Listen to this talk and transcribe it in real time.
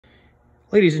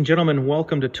Ladies and gentlemen,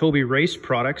 welcome to TOBY Race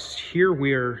Products. Here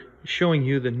we are showing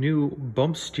you the new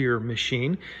bump steer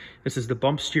machine. This is the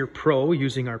Bump Steer Pro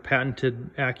using our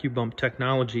patented AccuBump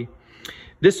technology.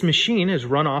 This machine is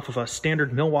run off of a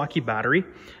standard Milwaukee battery,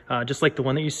 just like the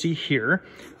one that you see here.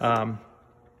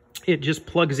 It just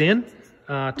plugs in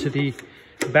to the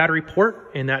battery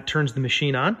port and that turns the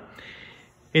machine on.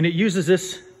 And it uses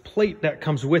this plate that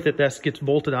comes with it that gets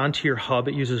bolted onto your hub.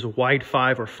 It uses a wide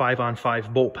 5 or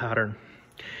 5-on-5 bolt pattern.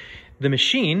 The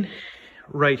machine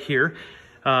right here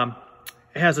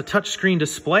has a touchscreen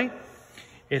display.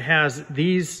 It has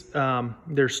these,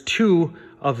 there's two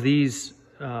of these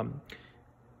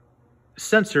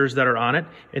sensors that are on it,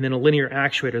 and then a linear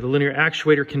actuator. The linear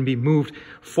actuator can be moved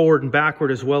forward and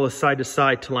backward as well as side to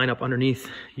side to line up underneath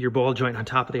your ball joint on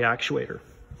top of the actuator.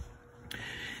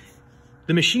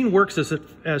 The machine works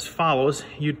as follows.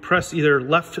 You'd press either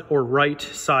left or right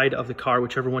side of the car,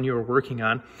 whichever one you are working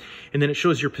on, and then it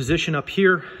shows your position up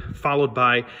here, followed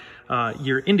by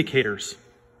your indicators.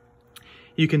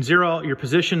 You can zero out your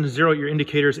position, zero out your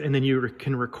indicators, and then you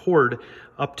can record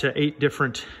up to 8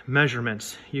 different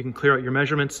measurements. You can clear out your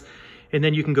measurements, and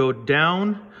then you can go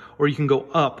down or you can go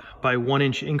up by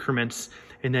 1-inch increments,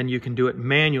 and then you can do it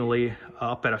manually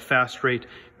up at a fast rate,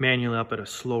 manually up at a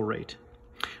slow rate.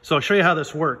 So I'll show you how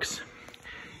this works.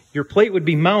 Your plate would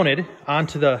be mounted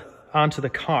onto the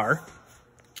car,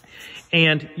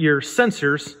 and your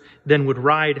sensors then would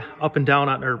ride up and down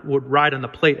on, or would ride on the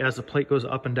plate as the plate goes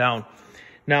up and down.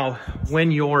 Now,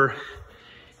 when you're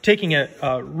taking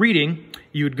a reading,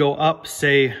 you would go up,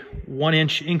 say,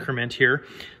 1-inch increment here.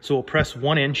 So we'll press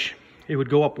 1 inch. It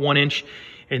would go up 1 inch,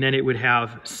 and then it would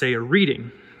have, say, a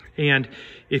reading. And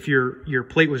if your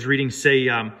plate was reading, say,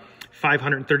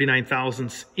 539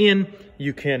 thousandths in,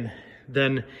 you can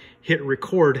then hit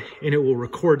record, and it will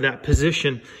record that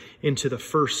position into the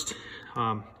first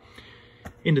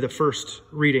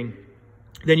reading.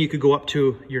 Then you could go up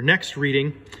to your next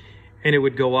reading, and it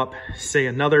would go up, say,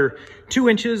 another 2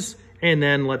 inches, and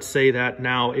then let's say that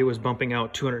now it was bumping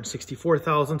out 264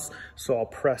 thousandths. So I'll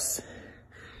press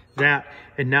that,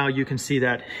 and now you can see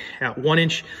that at 1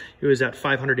 inch it was at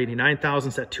 589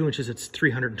 thousandths, at 2 inches it's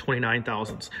 329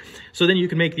 thousandths. So then you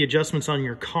can make the adjustments on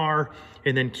your car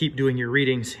and then keep doing your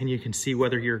readings, and you can see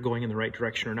whether you're going in the right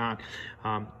direction or not.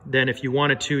 Then if you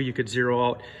wanted to, you could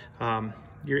zero out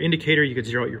your indicator, you could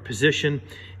zero out your position,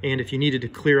 and if you needed to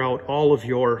clear out all of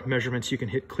your measurements, you can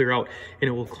hit clear out and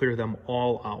it will clear them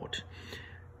all out.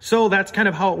 So that's kind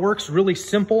of how it works. Really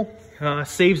simple,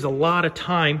 saves a lot of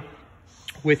time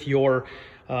with your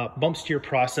bump steer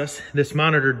process. This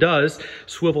monitor does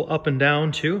swivel up and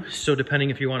down too, so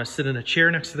depending if you want to sit in a chair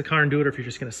next to the car and do it, or if you're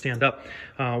just going to stand up,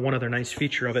 one other nice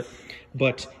feature of it.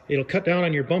 But it'll cut down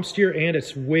on your bump steer, and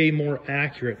it's way more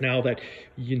accurate now that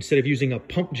instead of using a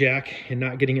pump jack and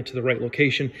not getting it to the right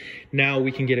location, now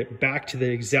we can get it back to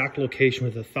the exact location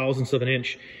with a thousandth of an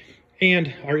inch.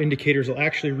 And our indicators will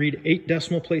actually read 8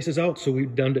 decimal places out, so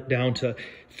we've dumbed it down to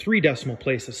 3 decimal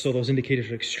places, so those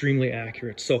indicators are extremely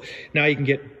accurate. So now you can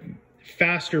get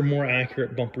faster, more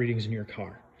accurate bump readings in your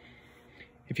car.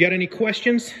 If you got any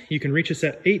questions, you can reach us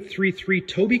at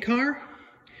 833-TOBY-CAR,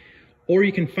 or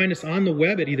you can find us on the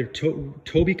web at either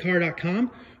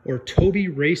tobycar.com or TOBY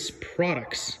Race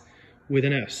Products with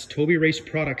an S,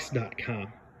 tobyraceproducts.com.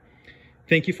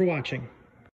 Thank you for watching.